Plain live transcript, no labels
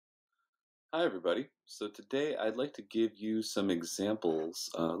Hi, everybody. So today I'd like to give you some examples,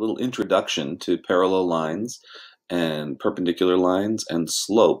 a little introduction to parallel lines and perpendicular lines and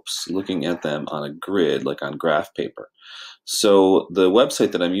slopes, looking at them on a grid, like on graph paper. So the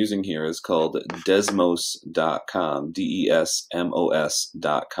website that I'm using here is called desmos.com,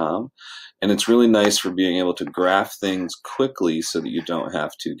 Desmos.com. And it's really nice for being able to graph things quickly so that you don't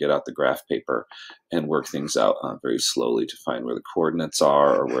have to get out the graph paper and work things out very slowly to find where the coordinates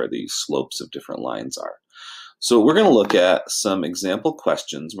are or where the slopes of different lines are. So we're going to look at some example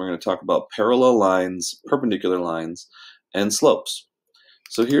questions. We're going to talk about parallel lines, perpendicular lines, and slopes.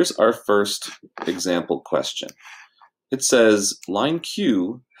 So here's our first example question. It says line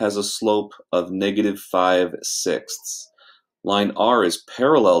Q has a slope of -5/6. Line R is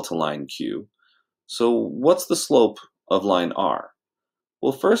parallel to line Q. So what's the slope of line R?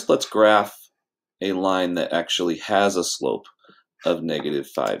 Well, first let's graph a line that actually has a slope of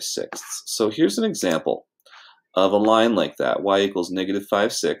 -5/6. So here's an example of a line like that. Y equals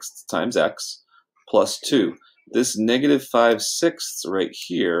 -5/6 times x plus 2. This -5/6 right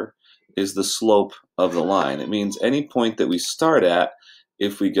here is the slope of the line. It means any point that we start at,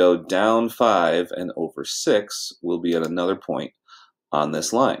 if we go down 5 and over 6, we'll be at another point on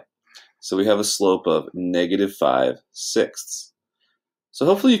this line. So we have a slope of -5/6. So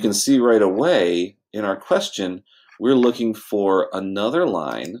hopefully you can see right away in our question, we're looking for another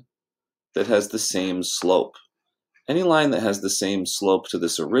line that has the same slope. Any line that has the same slope to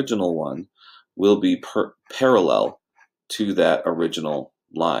this original one will be parallel to that original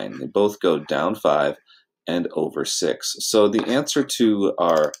line. They both go down 5 and over 6. So the answer to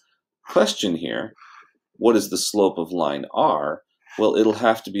our question here, what is the slope of line R? Well, it'll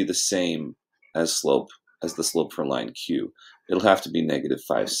have to be the same as the slope for line Q. It'll have to be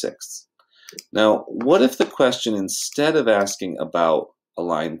 -5/6. Now, what if the question, instead of asking about a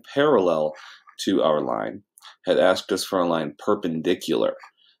line parallel to our line, had asked us for a line perpendicular?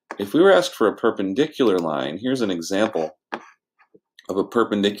 If we were asked for a perpendicular line, here's an example of a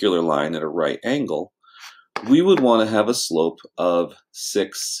perpendicular line at a right angle. We would want to have a slope of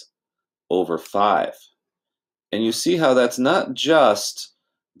 6/5. And you see how that's not just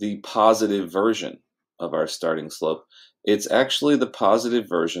the positive version of our starting slope. It's actually the positive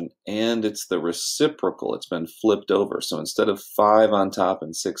version, and it's the reciprocal. It's been flipped over. So instead of 5 on top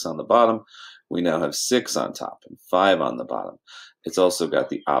and 6 on the bottom, we now have 6 on top and 5 on the bottom. It's also got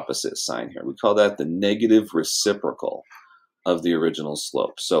the opposite sign here. We call that the negative reciprocal of the original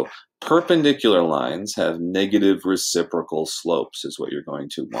slope. So perpendicular lines have negative reciprocal slopes is what you're going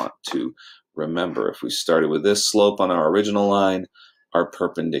to want to remember. If we started with this slope on our original line, our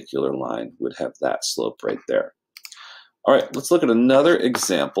perpendicular line would have that slope right there. All right, let's look at another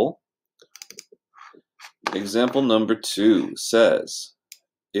example. Example number 2 says,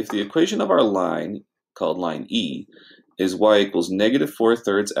 if the equation of our line, called line E, is y equals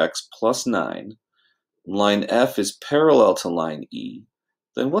 -4/3 x plus 9, line F is parallel to line E,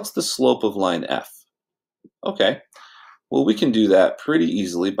 then what's the slope of line F? Okay, well, we can do that pretty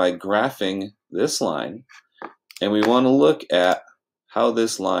easily by graphing this line, and we want to look at how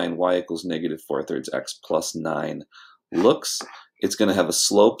this line y equals -4/3 x plus 9 looks. It's going to have a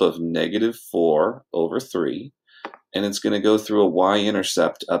slope of -4/3, and it's going to go through a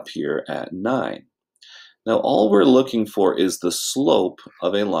y-intercept up here at 9. Now, all we're looking for is the slope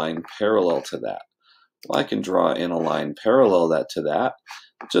of a line parallel to that. Well, I can draw in a line parallel to that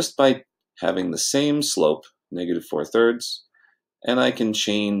just by having the same slope, -4/3, and I can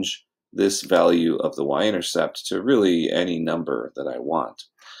change this value of the y-intercept to really any number that I want.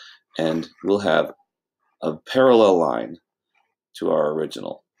 And we'll have a parallel line to our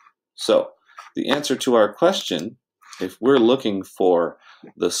original. So the answer to our question, if we're looking for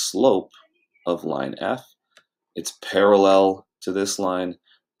the slope of line F, it's parallel to this line,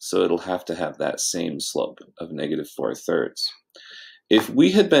 so it'll have to have that same slope of -4/3. If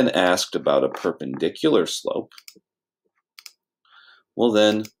we had been asked about a perpendicular slope, well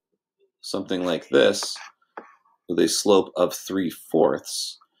then something like this with a slope of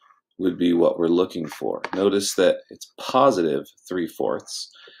 3/4 would be what we're looking for. Notice that it's positive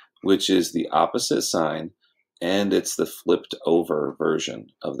 3/4, which is the opposite sign, and it's the flipped over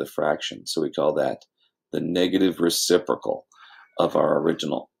version of the fraction. So we call that the negative reciprocal of our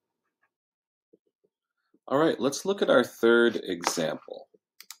original. All right, let's look at our third example.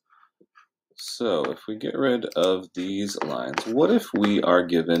 So if we get rid of these lines, what if we are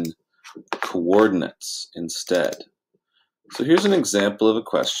given coordinates instead? So here's an example of a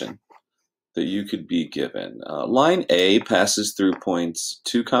question that you could be given. Line A passes through points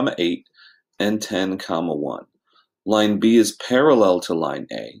 2, 8 and 10, 1. Line B is parallel to line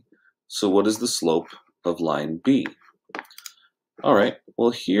A. So what is the slope of line B? All right,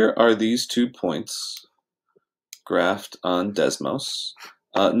 well, here are these 2 points graphed on Desmos.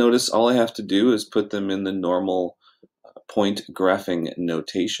 Notice all I have to do is put them in the normal point graphing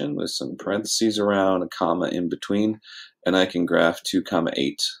notation with some parentheses around, a comma in between, and I can graph 2,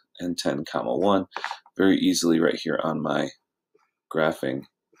 8 and 10, 1 very easily right here on my graphing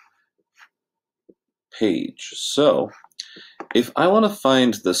page. So if I want to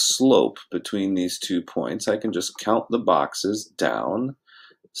find the slope between these 2 points, I can just count the boxes down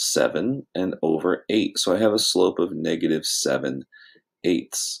 7 and over 8. So I have a slope of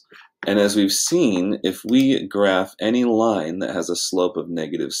 -7/8. And as we've seen, if we graph any line that has a slope of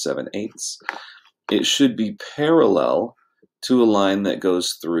 -7/8, it should be parallel to a line that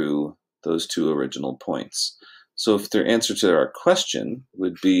goes through those 2 original points. So if their answer to our question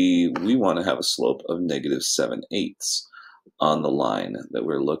would be, we want to have a slope of -7/8 on the line that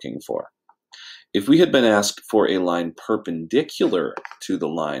we're looking for. If we had been asked for a line perpendicular to the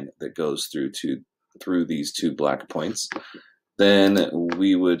line that goes through these 2 black points, then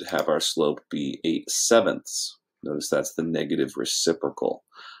we would have our slope be 8/7. Notice that's the negative reciprocal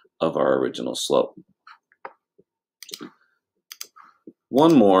of our original slope.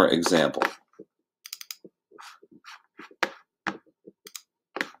 One more example.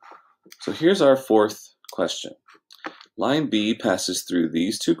 So here's our 4th question. Line B passes through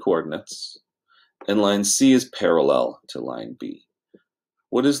these 2 coordinates, and line C is parallel to line B.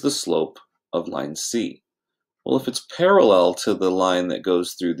 What is the slope of line C? Well, if it's parallel to the line that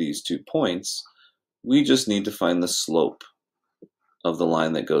goes through these 2 points, we just need to find the slope of the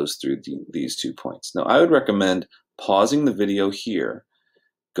line that goes through these 2 points. Now, I would recommend pausing the video here,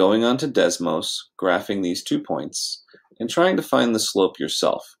 going onto Desmos, graphing these 2 points, and trying to find the slope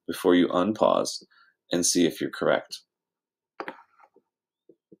yourself before you unpause and see if you're correct.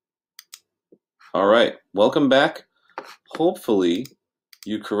 All right, welcome back. Hopefully,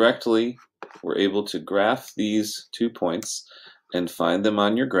 you correctly were able to graph these 2 points and find them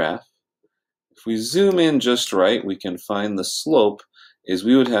on your graph. If we zoom in just right, we can find the slope is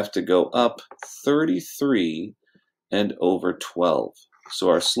we would have to go up 33 and over 12. So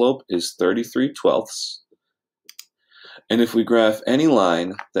our slope is 33/12. And if we graph any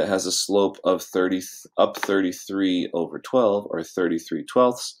line that has a slope of up 33 over 12 or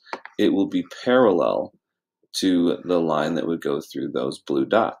 33/12, it will be parallel to the line that would go through those blue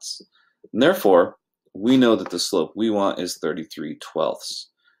dots. And therefore, we know that the slope we want is 33/12.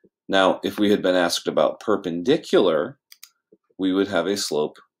 Now, if we had been asked about perpendicular, we would have a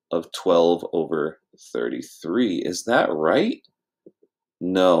slope of 12 over 33. Is that right?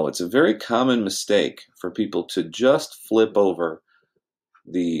 No, it's a very common mistake for people to just flip over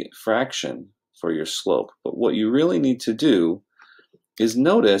the fraction for your slope. But what you really need to do is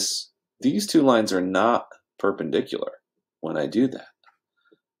notice these 2 lines are not perpendicular when I do that.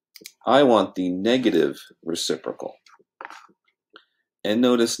 I want the negative reciprocal. And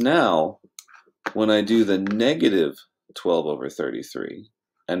notice now, when I do the negative 12 over 33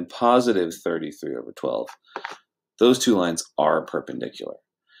 and positive 33 over 12, those 2 lines are perpendicular.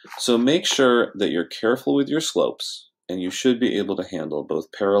 So make sure that you're careful with your slopes, and you should be able to handle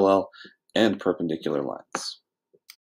both parallel and perpendicular lines.